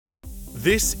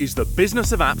This is the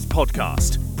Business of Apps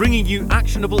podcast, bringing you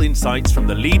actionable insights from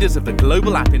the leaders of the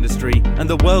global app industry and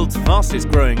the world's fastest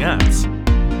growing apps.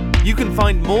 You can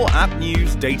find more app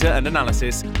news, data and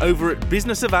analysis over at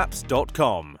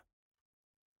businessofapps.com.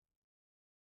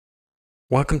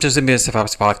 Welcome to the Business of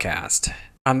Apps podcast.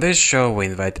 On this show, we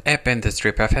invite app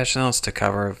industry professionals to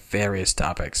cover various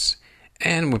topics,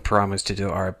 and we promise to do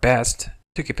our best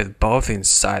to keep it both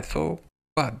insightful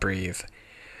but brief.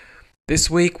 This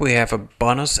week, we have a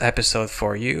bonus episode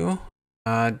for you.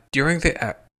 During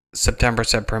the September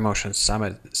Sub Promotion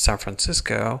Summit San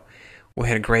Francisco, we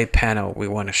had a great panel we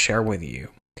want to share with you.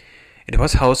 It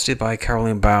was hosted by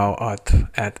Caroline Bao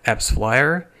at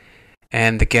AppsFlyer,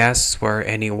 and the guests were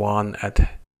Annie Wan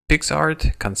at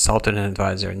PicsArt, consultant and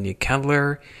advisor Nick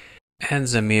Candler, and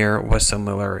Zamir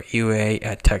Wassamiller, UA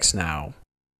at TextNow.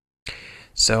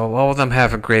 So all of them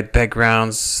have a great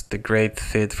backgrounds, the great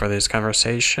fit for this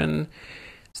conversation.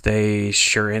 They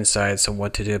share insights on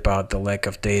what to do about the lack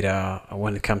of data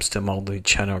when it comes to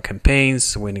multi-channel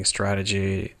campaigns, winning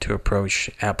strategy to approach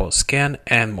Apple Scan,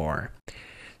 and more.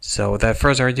 So without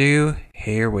further ado,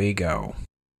 here we go.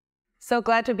 So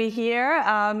glad to be here.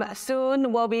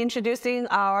 Soon we'll be introducing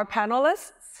our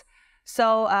panelists.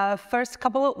 So first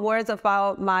couple of words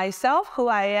about myself, who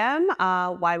I am,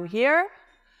 why we're here.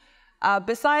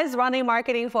 Besides running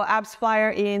marketing for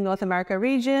AppsFlyer in North America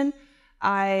region,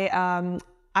 I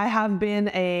have been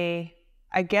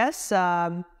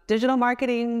digital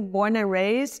marketing born and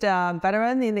raised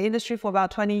veteran in the industry for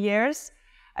about 20 years.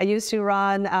 I used to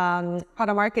run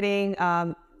product marketing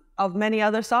of many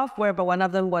other software, but one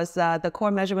of them was the core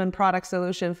measurement product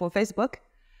solution for Facebook.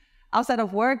 Outside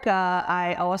of work,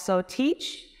 I also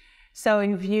teach. So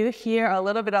if you hear a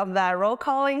little bit of that roll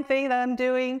calling thing that I'm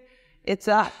doing,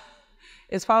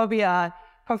 it's probably a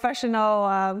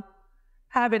professional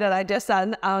habit that I just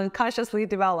unconsciously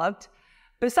developed.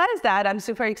 Besides that, I'm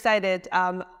super excited.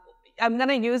 I'm going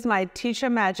to use my teacher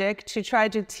magic to try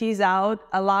to tease out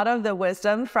a lot of the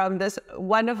wisdom from this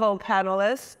wonderful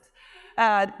panelist.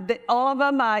 All of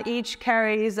them each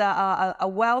carries a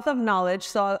wealth of knowledge,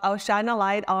 so I'll shine a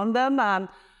light on them.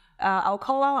 I'll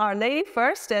call on our lady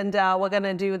first, and we're going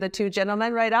to do the two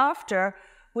gentlemen right after.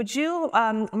 Would you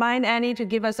mind, Annie, to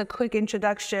give us a quick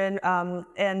introduction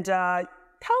and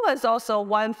tell us also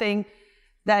one thing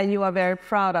that you are very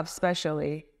proud of,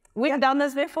 especially? We have done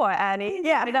this before, Annie.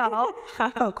 Yeah. I know.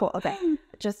 Oh, cool. Okay.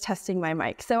 Just testing my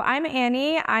mic. So I'm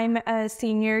Annie. I'm a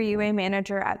senior UA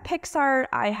manager at PicsArt.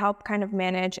 I help kind of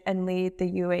manage and lead the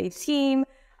UA team.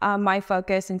 My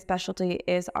focus and specialty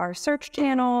is our search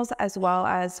channels, as well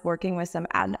as working with some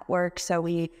ad networks. So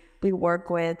we work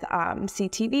with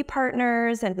CTV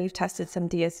partners, and we've tested some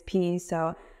DSPs.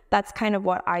 So that's kind of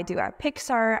what I do at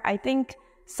PicsArt. I think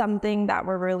something that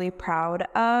we're really proud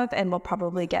of, and we'll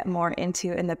probably get more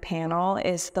into in the panel,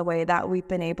 is the way that we've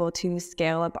been able to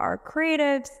scale up our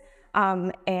creatives.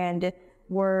 And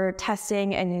we're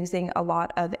testing and using a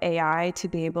lot of AI to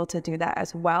be able to do that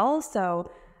as well. So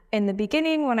in the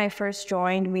beginning, when I first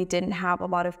joined, we didn't have a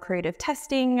lot of creative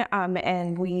testing,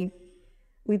 and we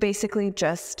basically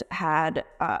just had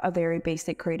a very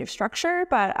basic creative structure.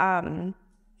 But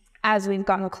as we've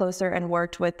gotten closer and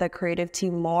worked with the creative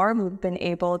team more, we've been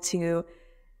able to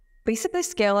basically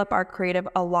scale up our creative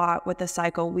a lot with a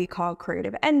cycle we call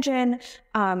Creative Engine.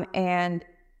 And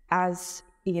as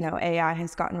you know, AI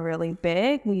has gotten really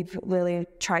big, we've really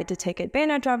tried to take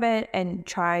advantage of it and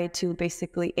try to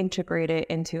basically integrate it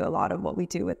into a lot of what we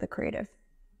do with the creative.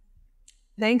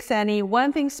 Thanks, Annie.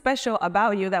 One thing special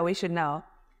about you that we should know?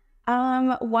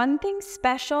 One thing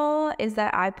special is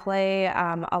that I play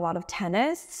a lot of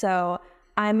tennis. So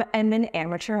I'm an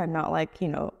amateur. I'm not like,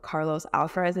 Carlos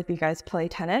Alcaraz if you guys play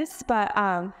tennis, but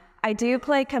I do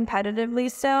play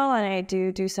competitively still, and I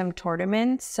do some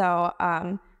tournaments. So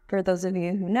for those of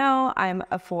you who know, I'm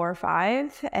a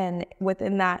 4-5, and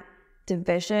within that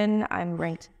division, I'm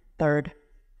ranked 3rd.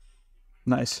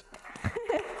 Nice.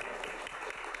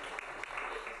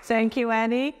 Thank you,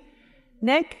 Annie.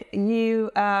 Nick,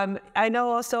 I know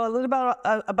also a little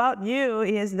about you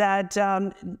is that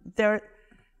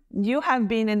you have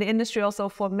been in the industry also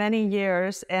for many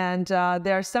years, and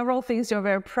there are several things you're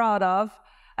very proud of.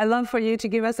 I'd love for you to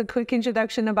give us a quick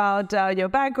introduction about your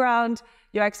background,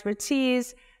 your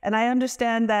expertise, and I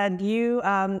understand that you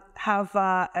have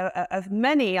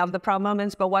many of the proud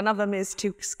moments, but one of them is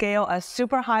to scale a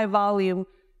super high volume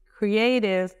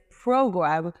creative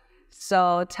program.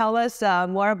 So tell us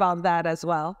more about that as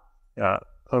well. Yeah,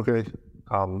 okay.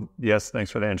 Yes, thanks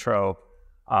for the intro.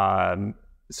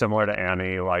 Similar to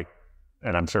Annie,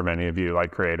 and I'm sure many of you,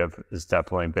 creative has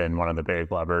definitely been one of the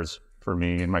big levers for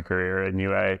me in my career in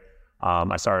UA.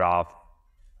 I started off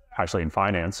actually in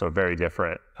finance, so a very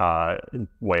different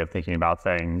way of thinking about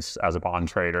things. As a bond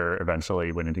trader,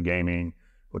 eventually went into gaming,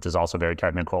 which is also very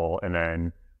technical, and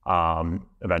then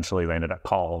eventually landed at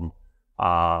Calm,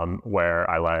 where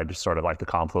I led sort of like the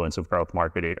confluence of growth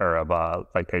marketing, or of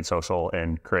like paid social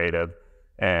and creative.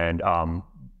 And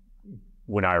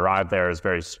when I arrived there, as a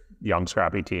very young,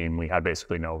 scrappy team, we had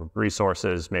basically no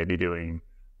resources, maybe doing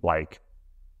like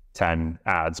 10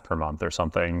 ads per month or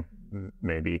something,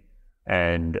 maybe.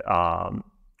 And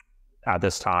at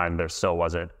this time, there still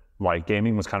wasn't, like,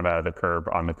 gaming was kind of out of the curb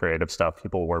on the creative stuff.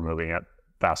 People were moving at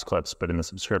fast clips, but in the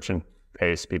subscription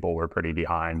pace, people were pretty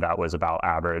behind. That was about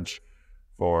average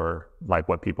for like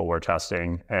what people were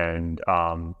testing. And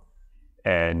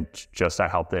just I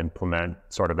helped implement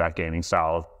sort of that gaming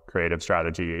style of creative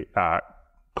strategy at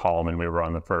Calm, and we were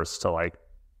on the first to like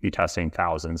be testing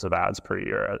thousands of ads per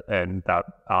year, and that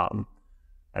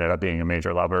ended up being a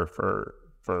major lever for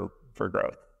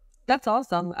growth. That's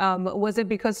awesome. Was it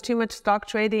because too much stock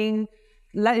trading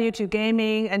led you to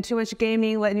gaming, and too much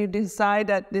gaming led you to decide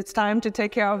that it's time to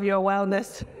take care of your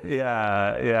wellness?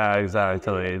 Yeah,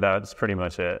 exactly. That's pretty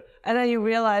much it. And then you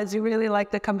realize you really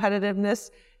like the competitiveness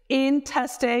in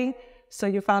testing, so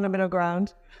you found a middle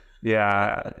ground.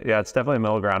 Yeah, it's definitely a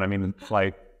middle ground. I mean,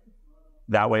 like,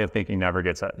 that way of thinking never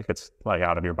gets like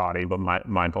out of your body, but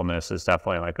mindfulness is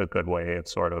definitely like a good way of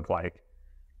sort of like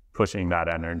pushing that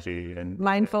energy and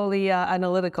mindfully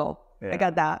analytical. Yeah. I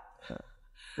got that. Yeah,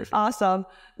 sure. Awesome.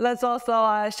 Let's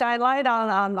also shine light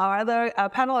on our other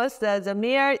panelists.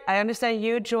 Zamir, I understand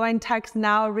you joined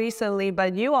TextNow recently,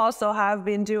 but you also have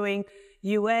been doing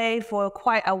UA for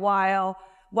quite a while.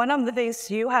 One of the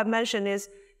things you have mentioned is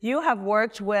you have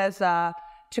worked with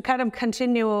to kind of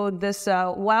continue this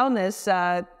wellness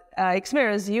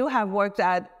experience. You have worked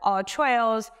at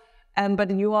Trails,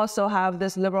 but you also have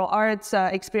this liberal arts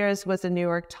experience with the New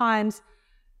York Times.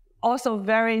 Also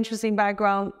very interesting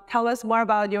background. Tell us more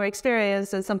about your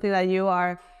experience and something that you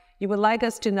would like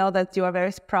us to know that you are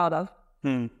very proud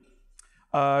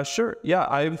of. Sure. Yeah,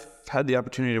 I've had the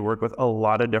opportunity to work with a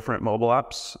lot of different mobile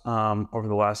apps over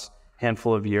the last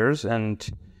handful of years. And,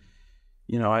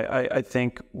 you know, I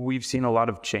think we've seen a lot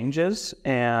of changes,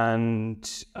 and,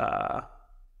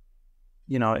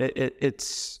 you know,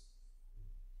 it's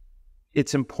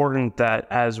important that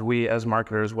as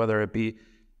marketers, whether it be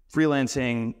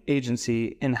freelancing,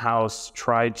 agency, in-house,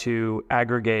 try to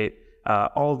aggregate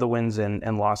all of the wins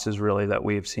and losses really that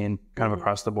we've seen kind of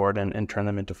across the board and turn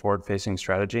them into forward-facing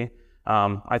strategy.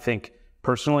 I think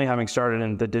personally, having started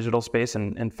in the digital space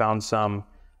and found some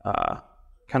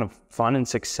kind of fun and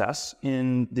success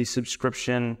in the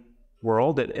subscription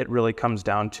world, it really comes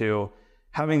down to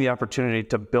having the opportunity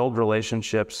to build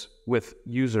relationships with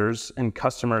users and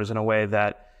customers in a way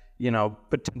that, you know,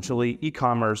 potentially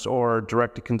e-commerce or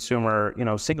direct-to-consumer, you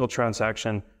know, single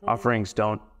transaction offerings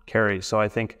don't carry. So I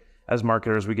think as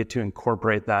marketers, we get to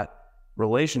incorporate that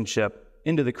relationship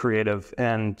into the creative,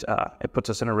 and it puts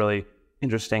us in a really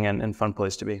interesting and fun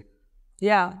place to be.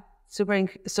 Yeah, super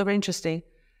interesting.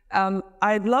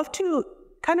 I'd love to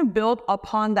kind of build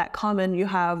upon that comment you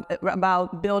have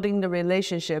about building the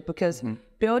relationship, because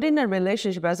building a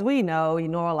relationship, as we know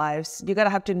in our lives, you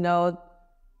have to know,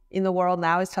 in the world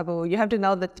now, it's taboo. You have to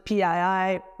know the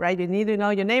PII, right? You need to know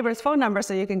your neighbor's phone number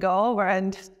so you can go over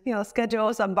and, you know,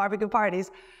 schedule some barbecue parties.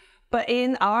 But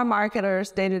in our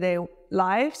marketers' day-to-day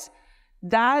lives,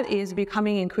 that is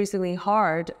becoming increasingly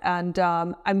hard. And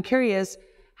I'm curious,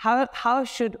 how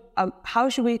should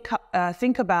we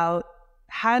think about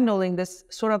handling this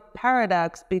sort of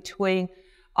paradox between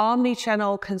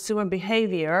omni-channel consumer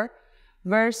behavior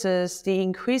versus the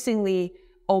increasingly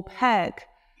opaque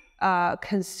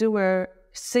consumer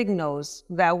signals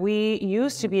that we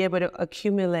used to be able to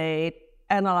accumulate,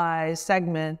 analyze,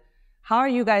 segment? How are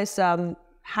you guys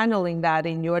handling that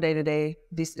in your day-to-day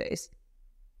these days?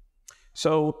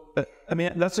 So, I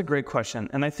mean, that's a great question.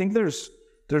 And I think there's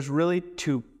really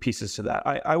two pieces to that.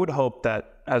 I would hope that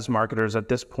as marketers at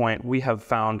this point, we have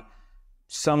found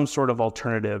some sort of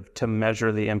alternative to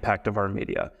measure the impact of our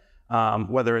media,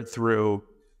 whether it's through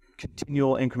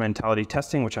continual incrementality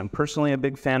testing, which I'm personally a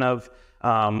big fan of,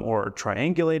 or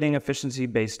triangulating efficiency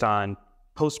based on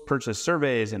post-purchase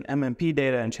surveys and MMP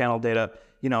data and channel data.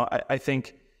 You know, I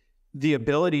think the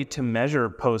ability to measure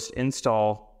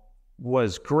post-install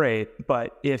was great,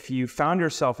 but if you found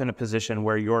yourself in a position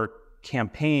where your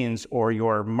campaigns or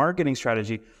your marketing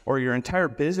strategy or your entire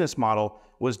business model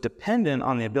was dependent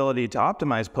on the ability to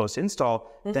optimize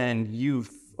post-install, then you've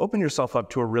opened yourself up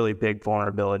to a really big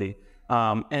vulnerability.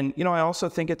 And, you know, I also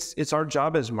think it's our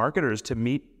job as marketers to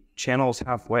meet channels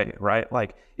halfway, right?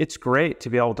 Like, it's great to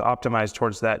be able to optimize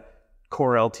towards that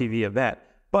core LTV event,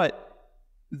 But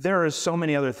there are so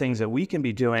many other things that we can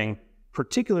be doing,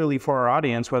 particularly for our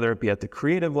audience, whether it be at the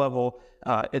creative level,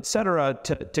 et cetera,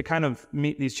 to kind of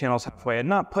meet these channels halfway and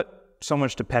not put so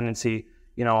much dependency,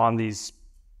 on these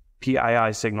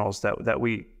PII signals that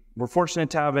we were fortunate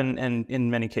to have and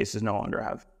in many cases no longer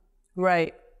have.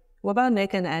 Right. What about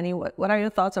Nick and Annie? What are your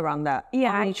thoughts around that?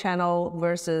 Yeah. Omni-channel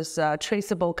versus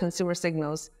traceable consumer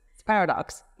signals. It's a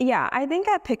paradox. Yeah, I think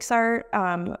at Pixar,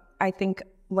 I think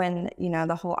when,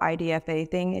 the whole IDFA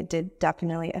thing, it did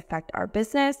definitely affect our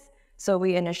business. So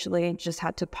we initially just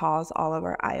had to pause all of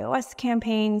our iOS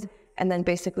campaigns and then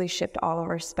basically shift all of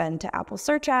our spend to Apple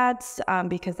Search Ads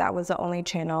because that was the only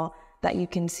channel that you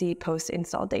can see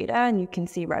post-install data and you can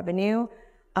see revenue.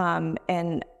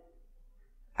 And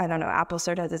I don't know, Apple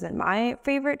Search Ads isn't my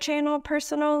favorite channel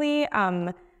personally,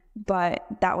 but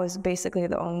that was basically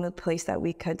the only place that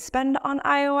we could spend on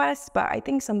iOS. But I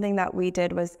think something that we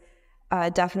did was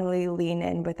definitely lean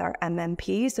in with our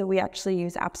MMP. So we actually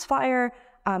use AppsFlyer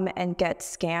and get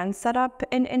Scan set up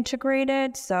and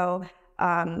integrated. So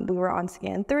we were on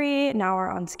Scan 3, now we're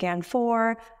on Scan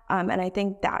 4. And I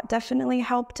think that definitely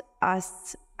helped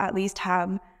us at least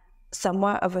have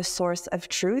somewhat of a source of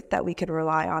truth that we could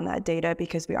rely on that data,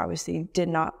 because we obviously did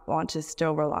not want to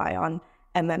still rely on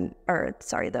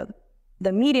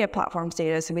the media platform's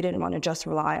data. So we didn't want to just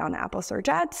rely on Apple Search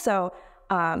Ads. So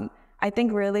I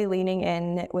think really leaning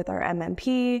in with our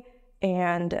MMP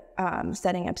and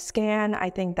setting up Scan, I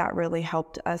think that really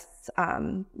helped us,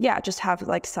 just have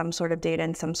like some sort of data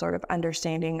and some sort of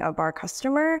understanding of our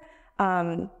customer.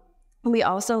 We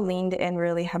also leaned in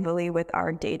really heavily with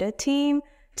our data team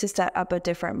to set up a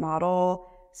different model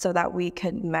so that we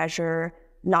could measure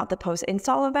not the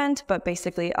post-install event, but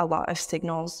basically a lot of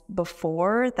signals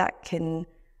before that can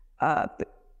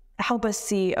help us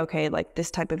see, okay, like this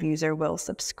type of user will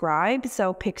subscribe.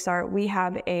 So Pixar, we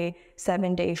have a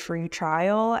 7-day free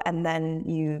trial and then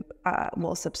you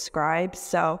will subscribe.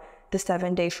 So the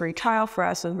 7-day free trial for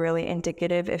us was really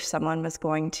indicative if someone was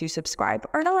going to subscribe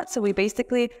or not. So we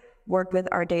basically worked with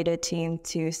our data team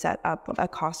to set up a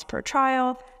cost per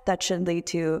trial that should lead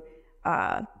to,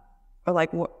 that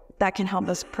can help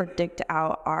us predict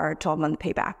out our 12-month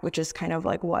payback, which is kind of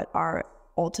like what our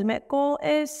ultimate goal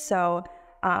is. So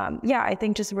I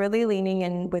think just really leaning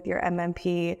in with your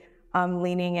MMP,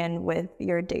 leaning in with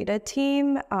your data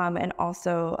team, and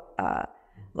also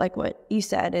like what you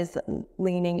said is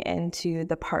leaning into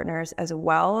the partners as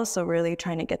well. So really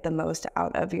trying to get the most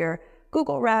out of your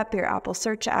Google rep, your Apple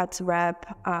Search Ads rep.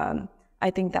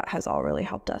 I think that has all really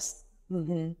helped us.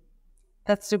 Mm-hmm.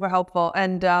 That's super helpful.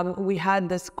 And we had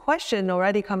this question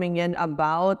already coming in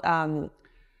about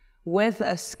with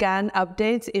Scan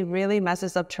updates, it really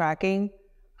messes up tracking.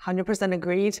 100%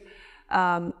 agreed.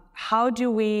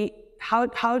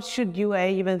 How should UA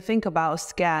even think about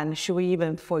Scan? Should we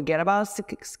even forget about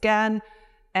Scan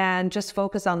and just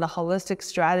focus on the holistic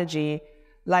strategy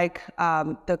like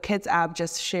the Kids app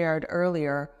just shared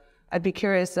earlier? I'd be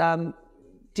curious,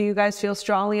 do you guys feel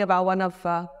strongly about one of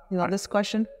this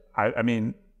question? I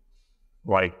mean,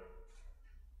 like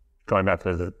going back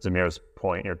to Zamir's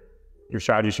point, your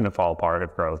strategy shouldn't fall apart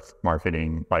if growth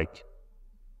marketing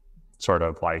sort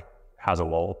of has a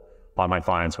lull. A lot of my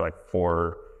clients are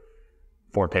four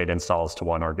paid installs to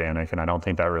 1 organic, and I don't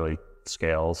think that really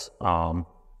scales.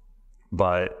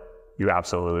 But you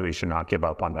absolutely should not give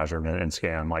up on measurement and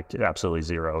Scan, absolutely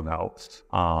zero, no.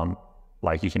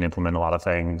 You can implement a lot of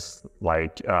things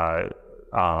like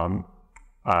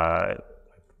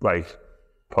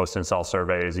post-install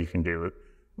surveys. You can do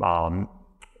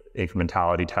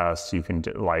incrementality tests. You can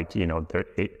do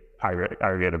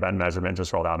aggregate event measurement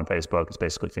just rolled out on Facebook. It's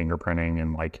basically fingerprinting,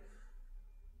 and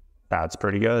that's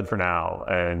pretty good for now.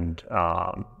 And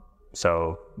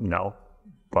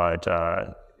but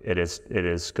it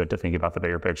is good to think about the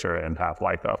bigger picture and have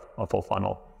a full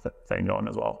funnel thing going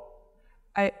as well.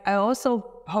 I also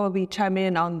probably chime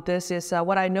in on this is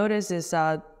what I notice is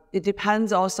it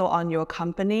depends also on your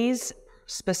company's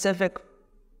specific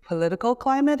political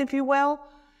climate, if you will.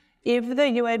 If the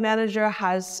UA manager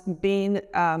has been,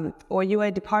 or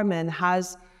UA department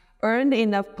has earned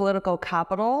enough political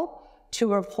capital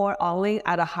to report only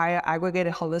at a higher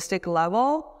aggregated holistic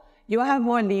level, you have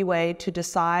more leeway to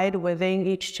decide within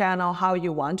each channel how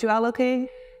you want to allocate.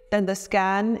 Then the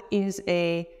Scan is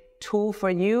a tool for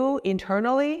you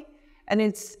internally, and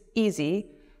it's easy.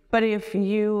 But if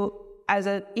you, as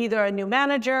either a new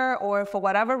manager or for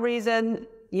whatever reason,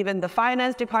 even the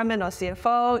finance department or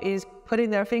CFO is putting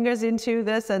their fingers into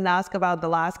this and ask about the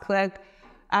last click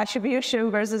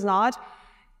attribution versus not,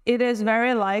 it is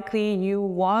very likely you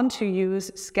want to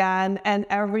use Scan and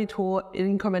every tool,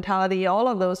 incrementality, all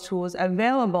of those tools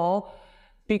available,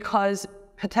 because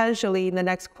potentially in the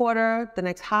next quarter, the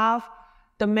next half,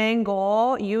 the main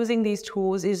goal using these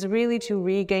tools is really to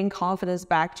regain confidence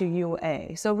back to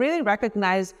UA. So really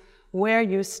recognize where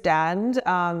you stand,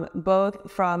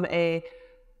 both from a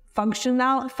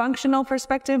functional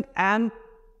perspective and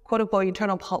quote-unquote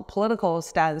internal political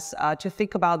stance, to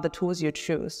think about the tools you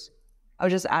choose. I'll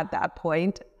just add that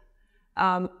point.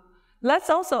 Let's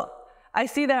also, I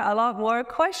see there are a lot more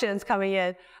questions coming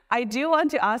in. I do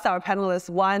want to ask our panelists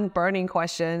one burning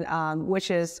question,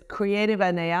 which is creative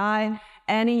and AI.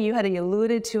 Annie, you had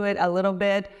alluded to it a little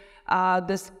bit.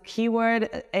 This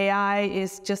keyword AI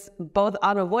is just both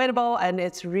unavoidable, and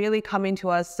it's really coming to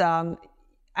us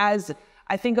as,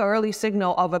 I think, an early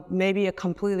signal of maybe a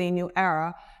completely new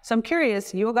era. So I'm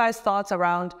curious, your guys' thoughts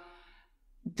around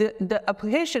the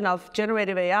application of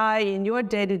generative AI in your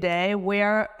day-to-day.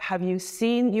 Where have you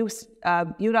seen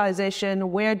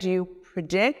utilization? Where do you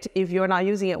predict, if you're not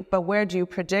using it, but where do you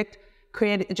predict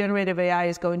generative AI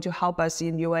is going to help us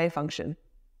in UA function?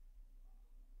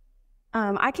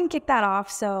 I can kick that off.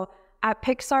 So at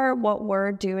Pixar, what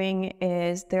we're doing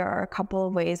is there are a couple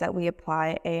of ways that we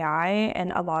apply AI,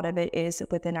 and a lot of it is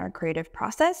within our creative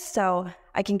process. So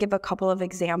I can give a couple of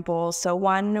examples. So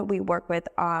one, we work with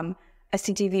a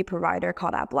CTV provider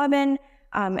called AppLovin,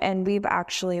 and we've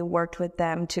actually worked with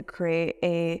them to create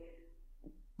a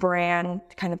brand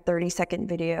kind of 30-second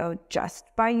video just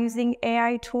by using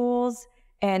AI tools.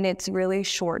 And it's really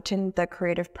shortened the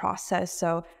creative process.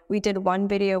 So we did one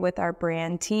video with our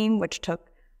brand team, which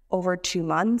took over 2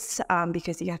 months,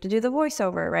 because you have to do the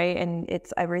voiceover, right? And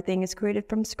everything is created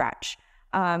from scratch.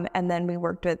 And then we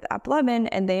worked with AppLovin,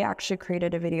 and they actually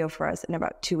created a video for us in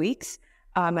about 2 weeks.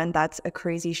 And that's a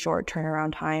crazy short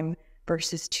turnaround time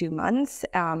versus 2 months.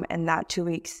 And that 2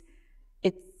 weeks,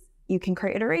 you can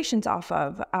create iterations off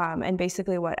of. And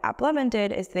basically what AppLovin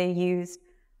did is they used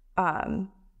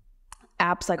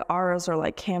apps like ours or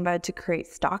like Canva to create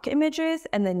stock images,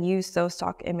 and then use those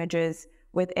stock images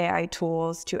with AI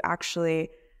tools to actually,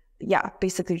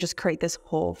 basically just create this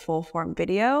whole full form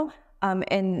video.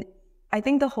 And I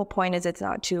think the whole point is it's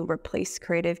not to replace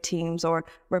creative teams or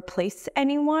replace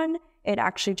anyone. It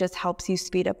actually just helps you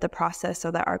speed up the process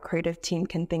so that our creative team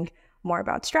can think more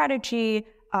about strategy,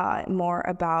 more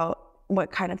about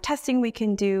what kind of testing we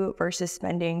can do versus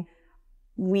spending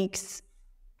weeks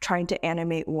trying to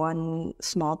animate one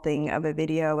small thing of a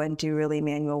video and do really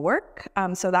manual work.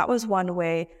 So that was one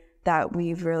way that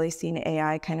we've really seen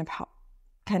AI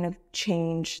kind of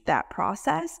change that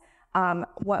process.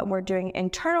 What we're doing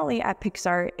internally at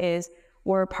Pixar is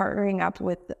we're partnering up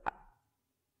with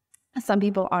some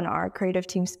people on our creative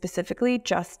team specifically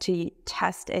just to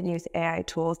test and use AI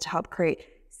tools to help create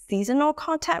seasonal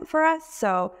content for us.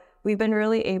 So we've been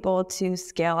really able to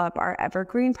scale up our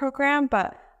Evergreen program,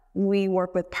 but we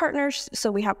work with partners.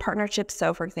 So we have partnerships.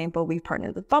 So for example, we've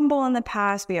partnered with Bumble in the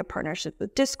past. We have partnerships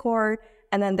with Discord.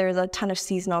 And then there's a ton of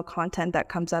seasonal content that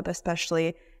comes up,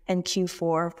 especially in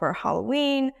Q4 for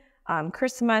Halloween,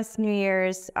 Christmas, New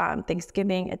Year's,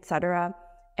 Thanksgiving, etc.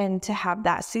 And to have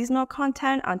that seasonal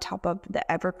content on top of the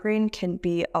Evergreen can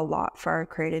be a lot for our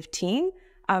creative team.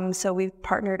 So we've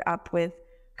partnered up with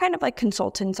kind of like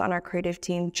consultants on our creative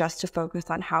team just to focus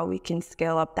on how we can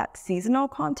scale up that seasonal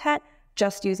content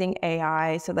just using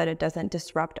AI so that it doesn't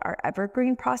disrupt our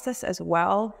Evergreen process as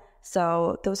well.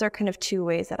 So those are kind of two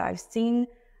ways that I've seen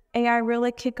AI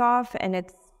really kick off. And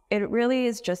it really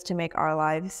is just to make our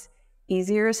lives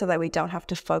easier so that we don't have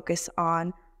to focus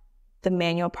on the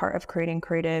manual part of creating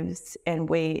creatives and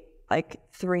wait like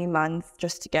 3 months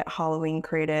just to get Halloween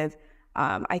creative.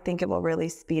 I think it will really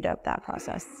speed up that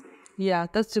process. Yeah,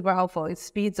 that's super helpful. It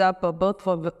speeds up both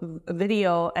for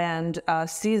video and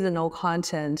seasonal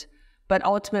content. But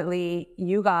ultimately,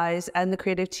 you guys and the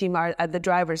creative team are at the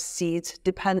driver's seat,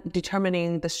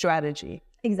 determining the strategy.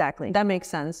 Exactly. That makes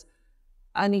sense.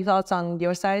 Any thoughts on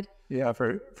your side? Yeah,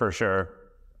 for sure.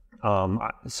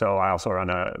 So I also run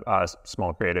a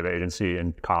small creative agency,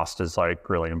 and cost is like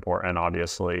really important,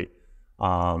 obviously.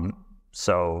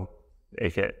 So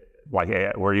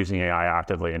we're using AI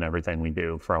actively in everything we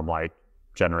do, from like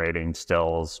generating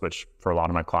stills, which for a lot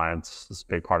of my clients is a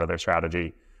big part of their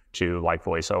strategy, to like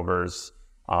voiceovers.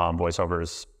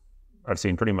 Voiceovers I've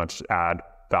seen pretty much add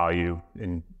value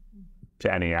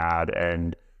to any ad,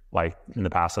 and like in the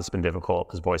past that's been difficult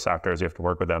because voice actors, you have to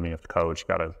work with them, you have to coach, you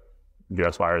gotta do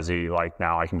X, Y, or Z. Like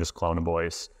now I can just clone a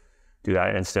voice, do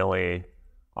that instantly.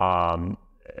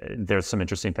 There's some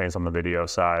interesting things on the video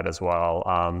side as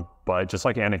well. But just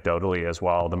like anecdotally as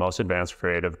well, the most advanced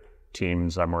creative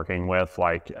teams I'm working with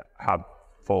like have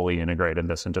fully integrated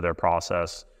this into their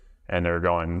process, and they're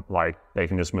going like they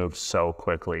can just move so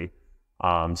quickly.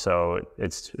 So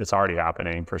it's already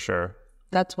happening for sure.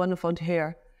 That's wonderful to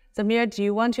hear. Samir, do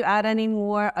you want to add any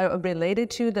more related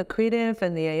to the creative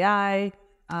and the AI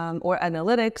or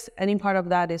analytics? Any part of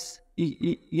that is?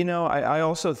 I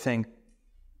also think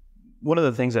one of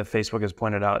the things that Facebook has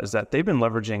pointed out is that they've been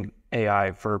leveraging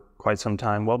AI for quite some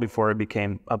time, well before it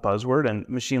became a buzzword. And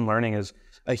machine learning is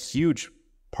a huge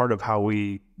part of how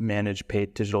we manage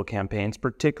paid digital campaigns,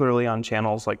 particularly on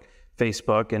channels like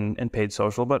Facebook and paid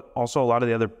social, but also a lot of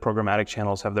the other programmatic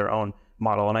channels have their own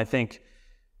model. And I think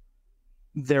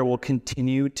there will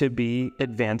continue to be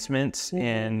advancements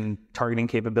in targeting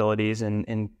capabilities and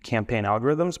in campaign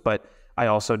algorithms, but I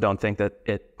also don't think that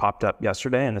it popped up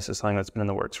yesterday, and this is something that's been in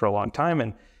the works for a long time.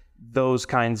 And those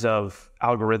kinds of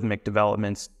algorithmic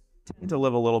developments tend to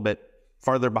live a little bit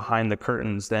farther behind the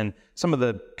curtains than some of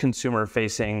the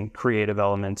consumer-facing creative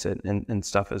elements and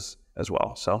stuff as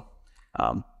well. So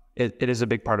it is a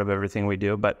big part of everything we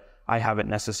do, but I haven't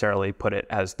necessarily put it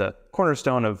as the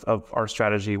cornerstone of our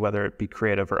strategy, whether it be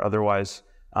creative or otherwise,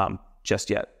 just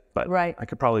yet. But right. I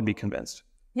could probably be convinced.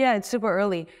 Yeah, it's super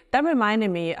early. That reminded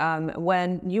me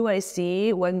when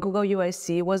Google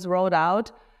UAC was rolled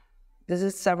out. This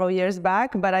is several years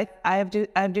back, but I have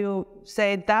to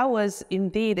say that was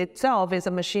indeed itself is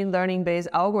a machine learning based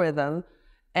algorithm.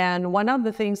 And one of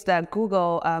the things that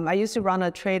Google, I used to run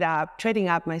a trading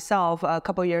app myself a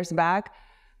couple years back.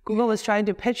 Google was trying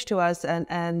to pitch to us,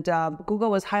 and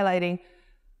Google was highlighting,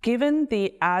 given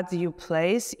the ads you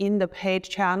place in the paid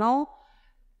channel,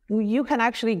 you can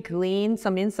actually glean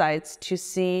some insights to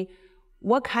see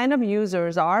what kind of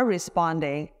users are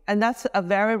responding. And that's a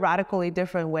very radically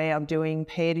different way of doing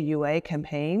paid UA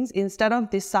campaigns. Instead of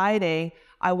deciding,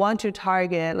 I want to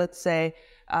target, let's say,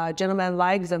 a gentleman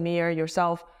like Samir,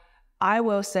 yourself, I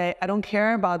will say, I don't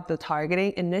care about the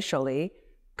targeting initially.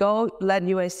 Go let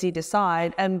UAC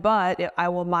decide, but I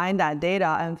will mine that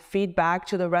data and feed back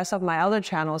to the rest of my other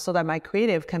channels so that my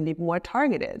creative can be more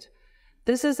targeted.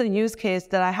 This is a use case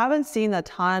that I haven't seen a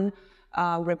ton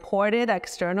reported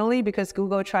externally because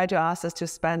Google tried to ask us to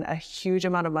spend a huge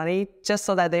amount of money just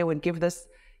so that they would give this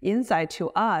insight to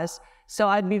us. So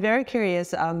I'd be very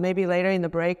curious, maybe later in the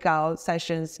breakout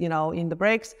sessions, in the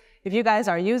breaks, if you guys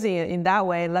are using it in that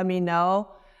way, let me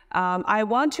know. I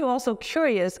want to also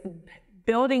curious,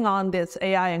 building on this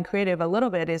AI and creative a little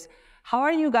bit, is how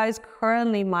are you guys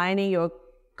currently mining your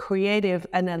creative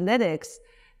analytics?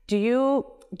 Do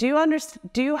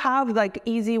you have like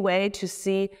easy way to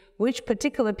see which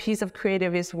particular piece of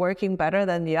creative is working better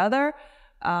than the other?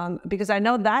 Because I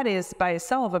know that is by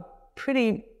itself a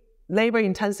pretty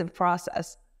labor-intensive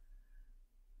process.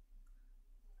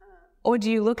 Or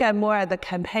do you look at more at the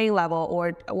campaign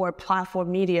level or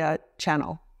platform media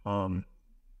channel?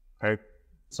 I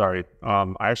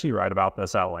actually write about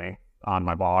this at length on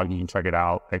my blog. You can check it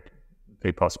out.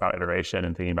 They post about iteration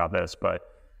and thinking about this, but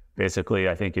basically,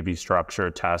 I think if you structure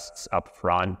tests up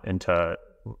front into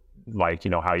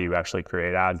how you actually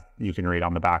create ads, you can read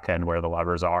on the back end where the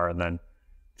levers are and then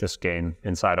just gain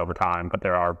insight over time. But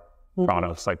there are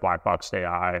products like Black Box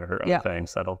AI or other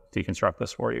things that'll deconstruct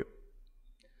this for you.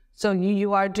 So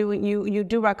you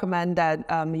do recommend that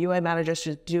UA managers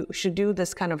should do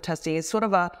this kind of testing. It's sort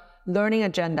of a learning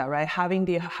agenda, right? Having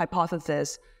the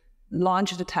hypothesis,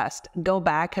 launch the test, go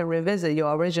back and revisit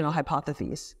your original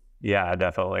hypotheses. Yeah,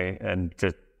 definitely. And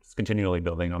just continually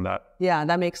building on that. Yeah,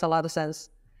 that makes a lot of sense.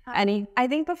 Annie? I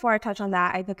think before I touch on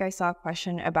that, I think I saw a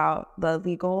question about the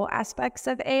legal aspects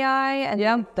of AI and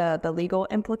the legal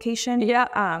implication.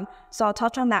 Yeah. So I'll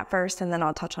touch on that first, and then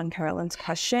I'll touch on Carolyn's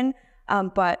question.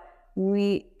 But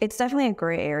it's definitely a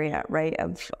gray area, right,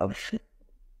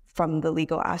 from the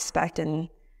legal aspect. And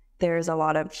there's a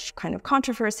lot of kind of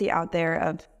controversy out there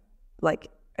of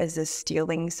is this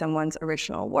stealing someone's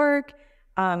original work?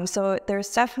 So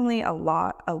there's definitely a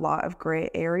lot of gray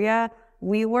area.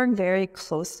 We work very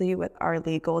closely with our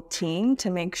legal team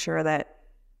to make sure that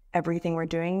everything we're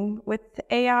doing with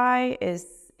AI is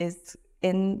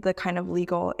in the kind of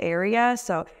legal area.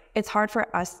 So it's hard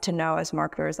for us to know as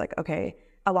marketers, okay,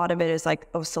 a lot of it is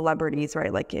celebrities,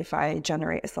 right? If I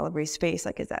generate a celebrity's face,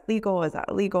 is that legal? Is that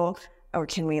illegal? Or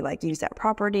can we use that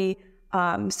property?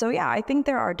 So yeah, I think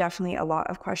there are definitely a lot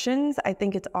of questions. I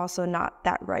think it's also not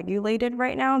that regulated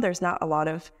right now. There's not a lot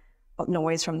of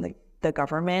noise from the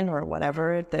government or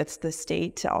whatever, that's the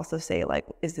state, to also say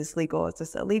is this legal? Is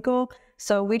this illegal?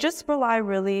 So we just rely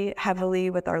really heavily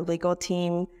with our legal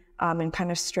team and kind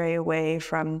of stray away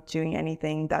from doing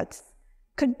anything that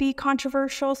could be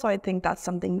controversial. So I think that's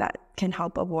something that can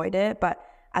help avoid it. But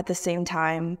at the same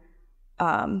time,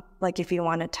 Like if you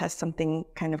want to test something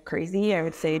kind of crazy, I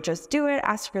would say just do it,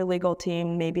 ask your legal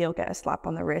team, maybe you'll get a slap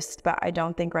on the wrist. But I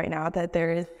don't think right now that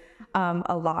there is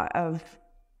a lot of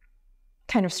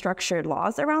kind of structured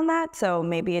laws around that. So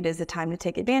maybe it is a time to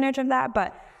take advantage of that.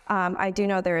 But I do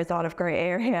know there is a lot of gray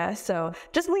area. So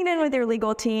just lean in with your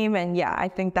legal team. And yeah, I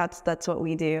think that's what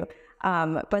we do.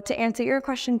 But to answer your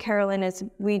question, Carolyn, is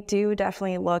we do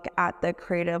definitely look at the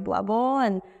creative level,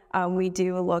 and we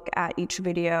do look at each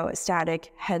video,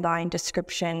 static, headline,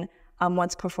 description,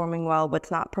 what's performing well,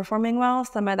 what's not performing well.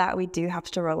 Some of that we do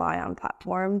have to rely on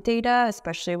platform data,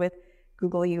 especially with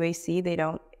Google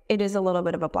UAC. It is a little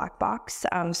bit of a black box.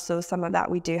 So some of that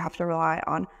we do have to rely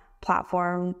on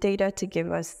platform data to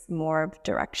give us more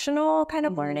directional kind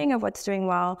of learning of what's doing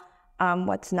well,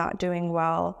 what's not doing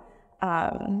well.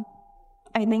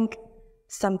 I think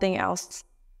something else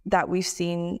that we've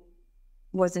seen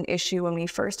was an issue when we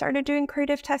first started doing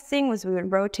creative testing was we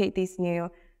would rotate these new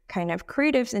kind of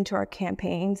creatives into our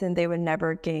campaigns and they would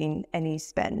never gain any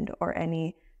spend or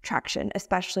any traction,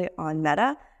 especially on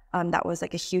Meta. That was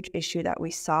like a huge issue that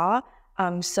we saw.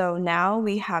 So now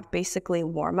we have basically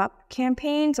warm-up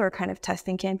campaigns or kind of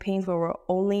testing campaigns where we'll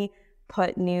only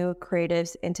put new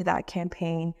creatives into that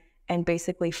campaign and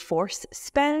basically force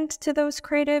spend to those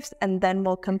creatives, and then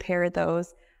we'll compare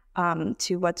those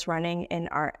to what's running in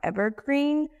our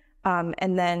evergreen,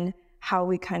 and then how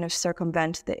we kind of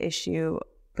circumvent the issue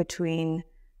between,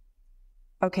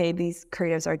 okay, these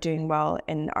creatives are doing well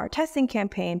in our testing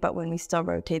campaign, but when we still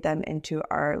rotate them into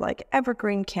our like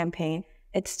evergreen campaign,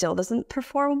 it still doesn't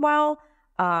perform well.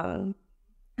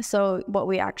 So what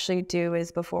we actually do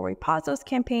is before we pause those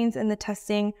campaigns in the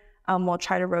testing, we'll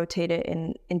try to rotate it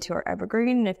into our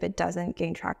evergreen. And if it doesn't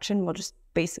gain traction, we'll just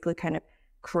basically kind of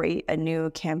create a new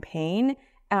campaign.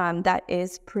 That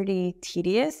is pretty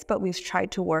tedious, but we've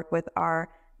tried to work with our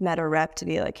Meta rep to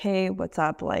be like, hey, what's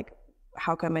up? Like,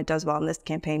 how come it does well in this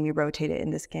campaign? We rotate it in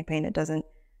this campaign, it doesn't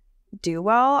do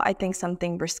well. I think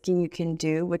something risky you can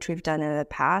do, which we've done in the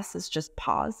past, is just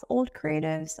pause old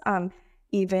creatives,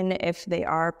 even if they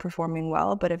are performing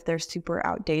well, but if they're super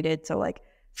outdated. So like,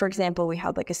 for example, we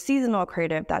had like a seasonal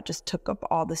creative that just took up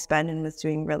all the spend and was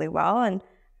doing really well. And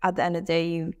at the end of the day,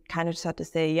 you kind of just have to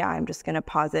say, yeah, I'm just going to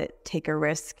pause it, take a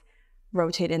risk,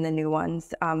 rotate in the new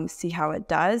ones, see how it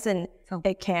does. And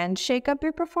it can shake up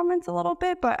your performance a little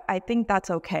bit, but I think that's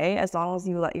okay as long as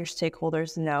you let your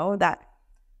stakeholders know that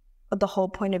the whole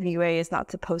point of UA is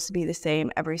not supposed to be the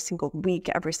same every single week,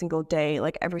 every single day,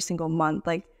 like every single month.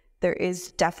 Like there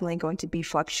is definitely going to be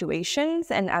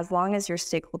fluctuations. And as long as your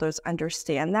stakeholders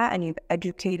understand that and you've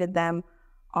educated them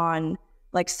on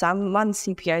like some months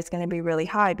CPI is going to be really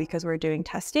high because we're doing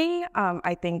testing,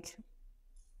 I think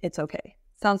it's okay.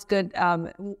 Sounds good.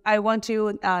 I want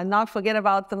to not forget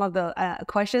about some of the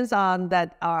questions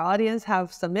that our audience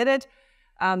have submitted.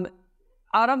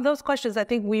 Out of those questions, I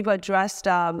think we've addressed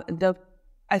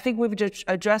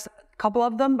addressed a couple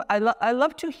of them. I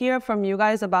love to hear from you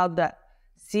guys about the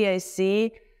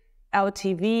CAC,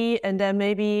 LTV, and then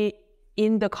maybe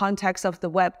in the context of the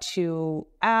Web to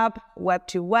app, Web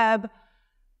to web.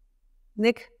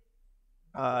 Nick?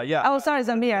 Yeah. Oh, sorry,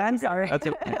 Zamir. I'm sorry.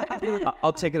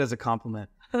 I'll take it as a compliment.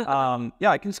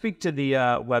 Yeah, I can speak to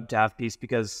the web to app piece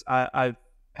because I've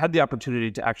had the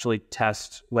opportunity to actually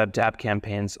test web to app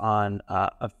campaigns on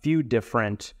a few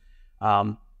different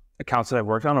accounts that I've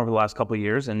worked on over the last couple of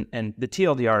years, and the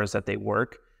TLDR is that they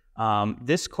work.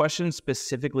 This question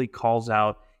specifically calls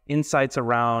out insights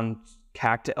around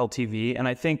CAC to LTV, and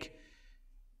I think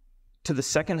to the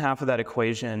second half of that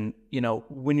equation,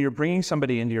 when you're bringing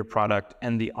somebody into your product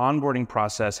and the onboarding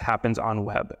process happens on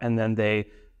web, and then they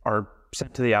are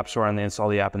sent to the App Store and they install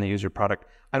the app and they use your product,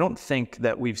 I don't think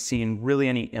that we've seen really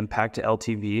any impact to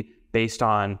LTV based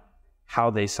on how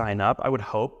they sign up. I would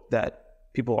hope that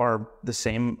people are the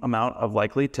same amount of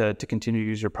likely to continue to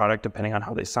use your product depending on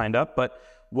how they signed up. But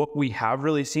what we have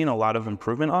really seen a lot of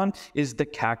improvement on is the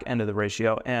CAC end of the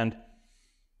ratio. And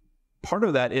part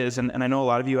of that is, and I know a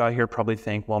lot of you out here probably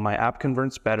think, well, my app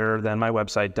converts better than my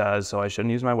website does, so I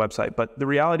shouldn't use my website. But the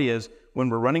reality is when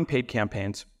we're running paid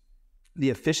campaigns, the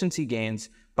efficiency gains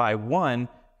by one,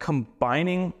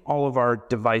 combining all of our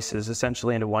devices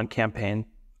essentially into one campaign,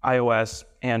 iOS,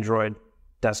 Android,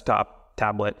 desktop,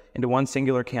 tablet, into one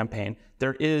singular campaign,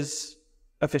 there is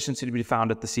efficiency to be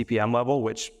found at the CPM level,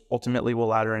 which ultimately will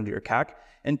ladder into your CAC.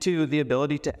 And two, the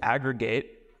ability to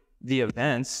aggregate the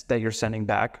events that you're sending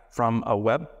back from a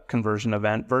web conversion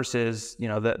event versus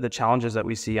the challenges that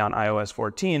we see on iOS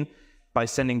 14 by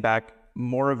sending back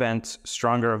more events,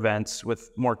 stronger events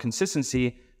with more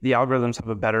consistency. The algorithms have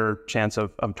a better chance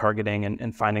of targeting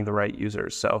and finding the right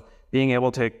users. So being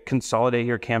able to consolidate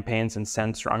your campaigns and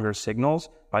send stronger signals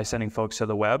by sending folks to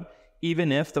the web,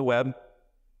 even if the web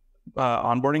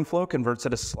onboarding flow converts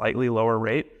at a slightly lower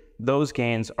rate, those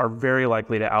gains are very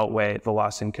likely to outweigh the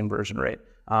loss in conversion rate.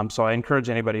 So I encourage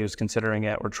anybody who's considering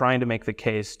it or trying to make the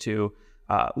case to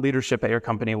leadership at your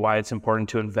company why it's important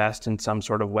to invest in some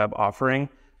sort of web offering.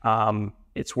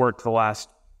 It's worked the last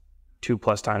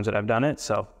 2+ times that I've done it,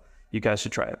 so you guys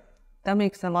should try it. That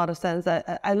makes a lot of sense.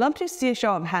 I'd love to see a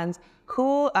show of hands.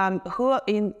 Who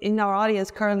in our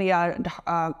audience currently are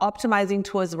optimizing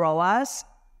towards ROAS?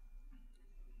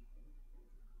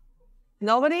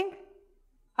 Nobody?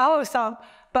 Oh, some.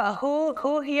 But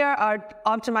who here are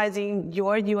optimizing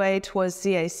your UA towards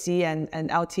CAC and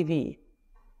LTV?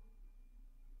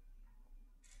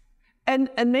 And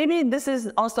maybe this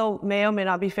is also may or may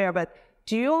not be fair, but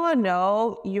do you all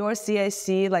know your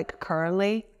CAC like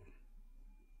currently,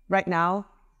 right now?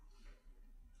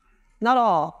 Not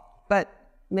all, but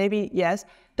maybe yes.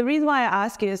 The reason why I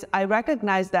ask is I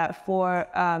recognize that for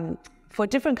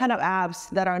different kind of apps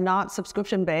that are not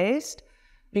subscription based,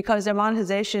 because their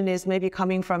monetization is maybe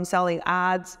coming from selling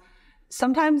ads,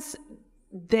 sometimes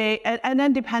and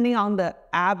then depending on the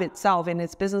app itself and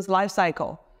its business life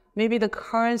cycle, maybe the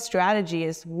current strategy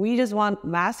is we just want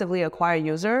massively acquire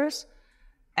users,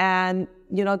 and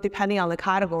depending on the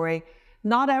category,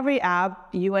 not every app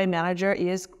UA manager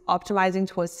is optimizing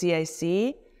towards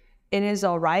CAC. It is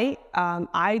all right.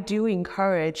 I do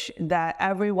encourage that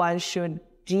everyone should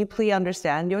deeply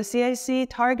understand your CAC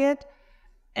target.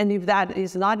 And if that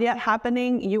is not yet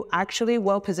happening, you actually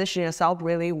will position yourself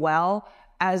really well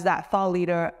as that thought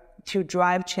leader to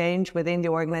drive change within the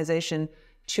organization,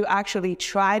 to actually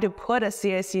try to put a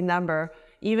CAC number,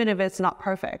 even if it's not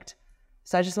perfect.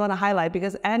 So I just want to highlight,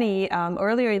 because Annie,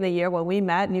 earlier in the year when we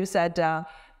met, you said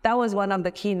that was one of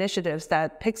the key initiatives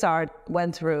that Pixar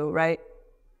went through, right?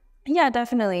 Yeah,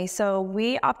 definitely. So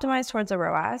we optimize towards a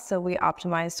ROAS. So we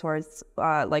optimize towards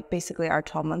basically our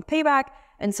 12-month payback.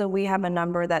 And so we have a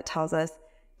number that tells us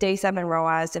day 7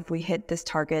 ROAS, if we hit this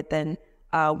target, then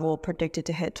we'll predict it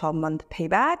to hit 12-month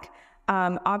payback.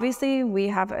 Obviously, we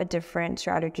have a different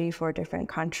strategy for different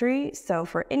countries. So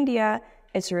for India,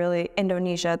 it's really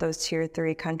Indonesia, those tier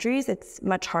 3 countries. It's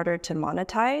much harder to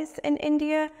monetize in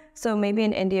India. So maybe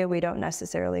in India, we don't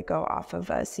necessarily go off of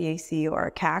a CAC or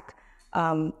a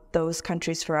CAC. Those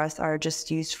countries for us are just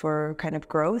used for kind of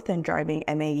growth and driving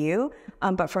MAU.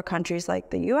 But for countries like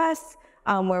the US,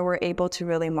 where we're able to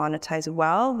really monetize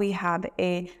well, we have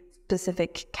a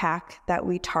specific CAC that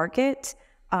we target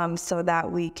so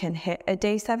that we can hit a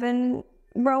day 7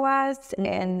 ROAS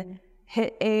and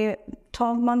hit a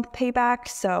 12-month payback.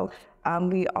 So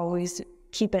we always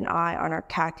keep an eye on our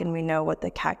CAC, and we know what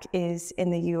the CAC is in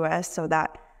the US so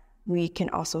that we can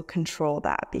also control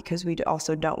that, because we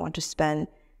also don't want to spend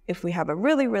if we have a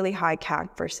really, really high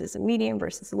CAC versus a medium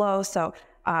versus low. So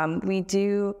we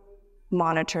do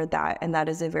monitor that, and that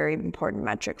is a very important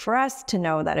metric for us to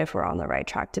know that if we're on the right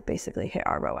track to basically hit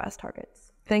our ROAS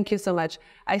targets. Thank you so much.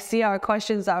 I see our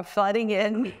questions are flooding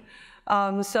in.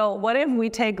 So what if we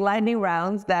take lightning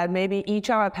rounds that maybe each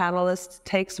of our panelists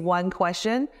takes one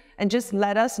question and just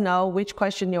let us know which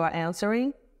question you are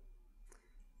answering?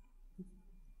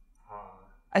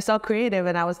 I saw creative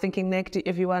and I was thinking, Nick,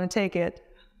 if you want to take it.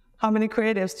 How many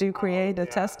creatives do you create a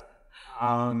test?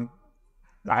 I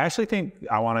actually think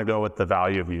I want to go with the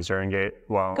value of user engagement.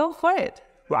 Well, go for it.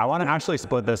 I want to actually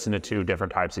split this into 2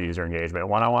 different types of user engagement.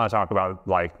 One, I want to talk about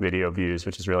like video views,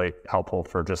 which is really helpful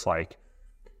for just like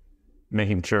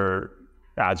making sure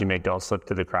ads you make don't slip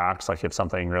through the cracks. Like if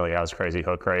something really has crazy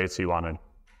hook rates, you want to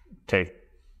take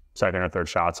second or third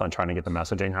shots on trying to get the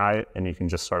messaging right, and you can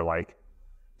just sort of like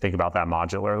think about that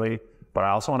modularly. But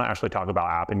I also want to actually talk about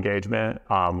app engagement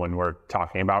when we're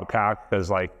talking about CAC, because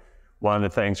like one of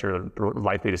the things you're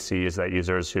likely to see is that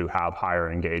users who have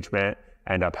higher engagement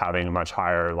end up having a much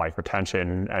higher like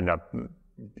retention,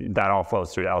 that all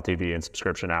flows through LTV and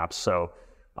subscription apps. So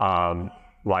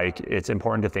like it's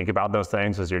important to think about those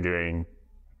things as you're doing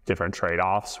different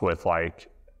trade-offs with like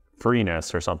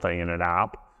freeness or something in an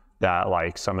app, that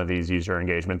like some of these user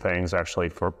engagement things actually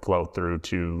flow through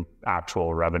to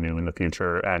actual revenue in the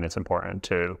future. And it's important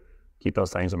to keep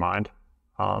those things in mind.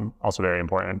 Also very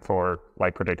important for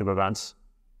like predictive events.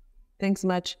 Thanks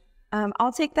much.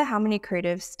 I'll take the how many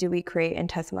creatives do we create and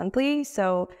test monthly.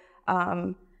 So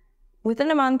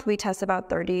within a month, we test about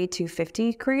 30 to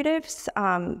 50 creatives.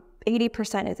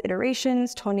 80% is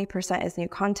iterations, 20% is new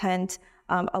content.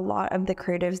 A lot of the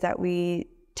creatives that we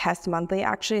test monthly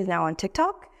actually is now on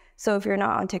TikTok. So if you're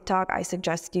not on TikTok, I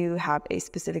suggest you have a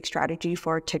specific strategy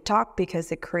for TikTok, because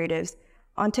the creatives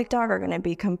on TikTok are going to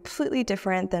be completely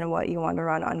different than what you want to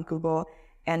run on Google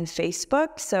and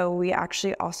Facebook. So we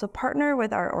actually also partner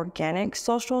with our organic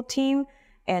social team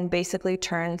and basically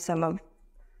turn some of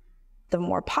the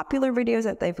more popular videos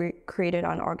that they've created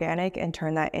on organic and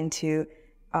turn that into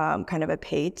kind of a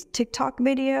paid TikTok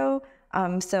video.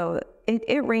 So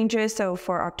it ranges. So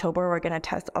for October, we're going to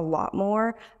test a lot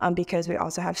more because we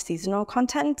also have seasonal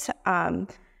content.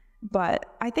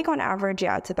 But I think on average,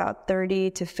 yeah, it's about 30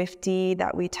 to 50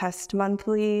 that we test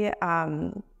monthly.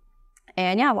 And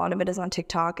yeah, a lot of it is on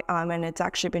TikTok. And it's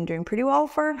actually been doing pretty well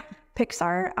for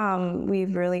Pixar.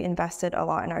 We've really invested a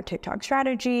lot in our TikTok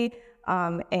strategy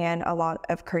and a lot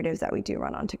of creatives that we do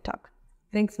run on TikTok.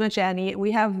 Thanks much, Annie.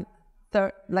 We have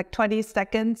 20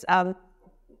 seconds.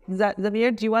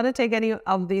 Zamir, do you want to take any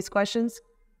of these questions?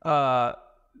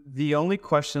 The only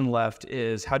question left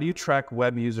is, how do you track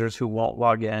web users who won't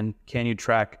log in? Can you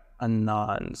track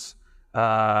anons?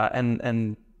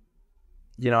 And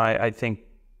you know, I think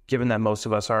given that most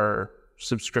of us are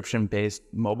subscription-based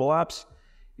mobile apps,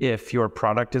 if your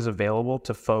product is available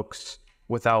to folks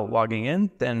without logging in,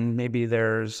 then maybe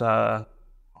there's a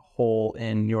hole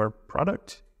in your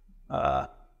product.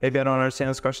 Maybe I don't understand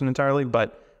this question entirely,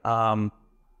 but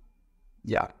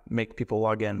yeah, make people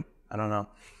log in. I don't know.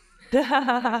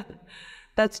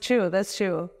 That's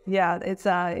true. Yeah, it's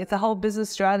a whole business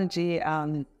strategy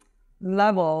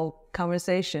level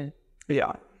conversation.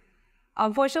 Yeah.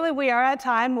 Unfortunately, we are at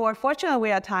time, or fortunately,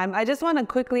 we are at time. I just want to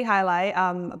quickly highlight,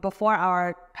 before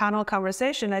our panel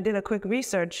conversation, I did a quick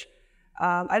research.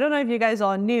 I don't know if you guys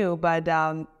all knew, but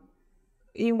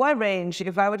in what range,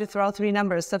 if I were to throw 3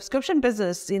 numbers, subscription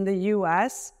business in the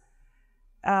US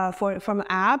from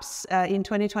apps in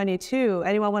 2022,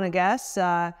 anyone want to guess?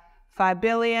 5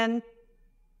 billion,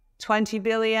 20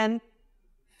 billion,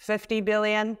 50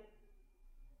 billion?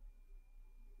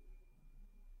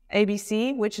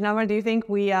 ABC, which number do you think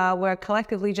we're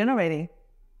collectively generating?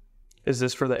 Is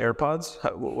this for the AirPods?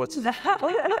 What's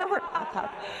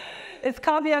It's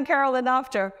Coffee and Carolyn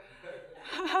after.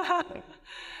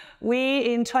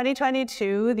 We, in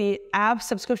 2022, the app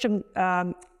subscription,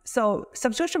 so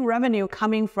subscription revenue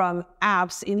coming from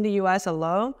apps in the US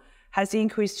alone has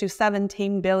increased to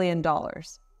 $17 billion.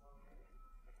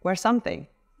 We're something.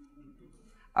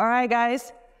 All right,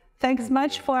 guys. Thanks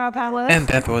much for our panelists. And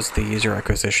that was the user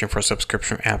acquisition for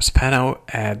subscription apps panel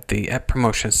at the App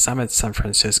Promotion Summit San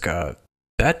Francisco.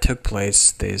 That took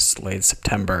place this late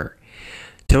September.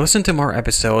 To listen to more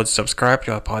episodes, subscribe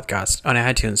to our podcast on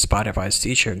iTunes, Spotify,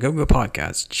 Stitcher, Google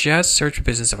Podcasts. Just search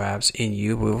Business of Apps and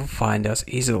you will find us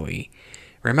easily.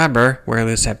 Remember, we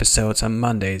release episodes on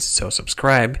Mondays, so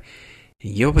subscribe.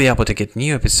 You'll be able to get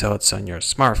new episodes on your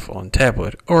smartphone,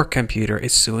 tablet, or computer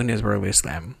as soon as we release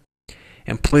them.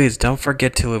 And please don't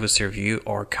forget to leave us a review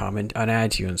or comment on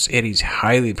iTunes. It is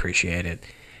highly appreciated.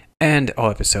 And all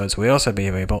episodes will also be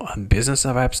available on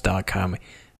businessofapps.com.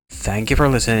 Thank you for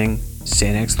listening. See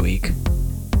you next week.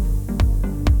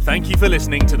 Thank you for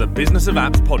listening to the Business of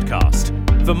Apps podcast.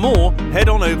 For more, head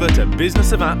on over to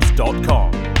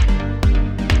businessofapps.com.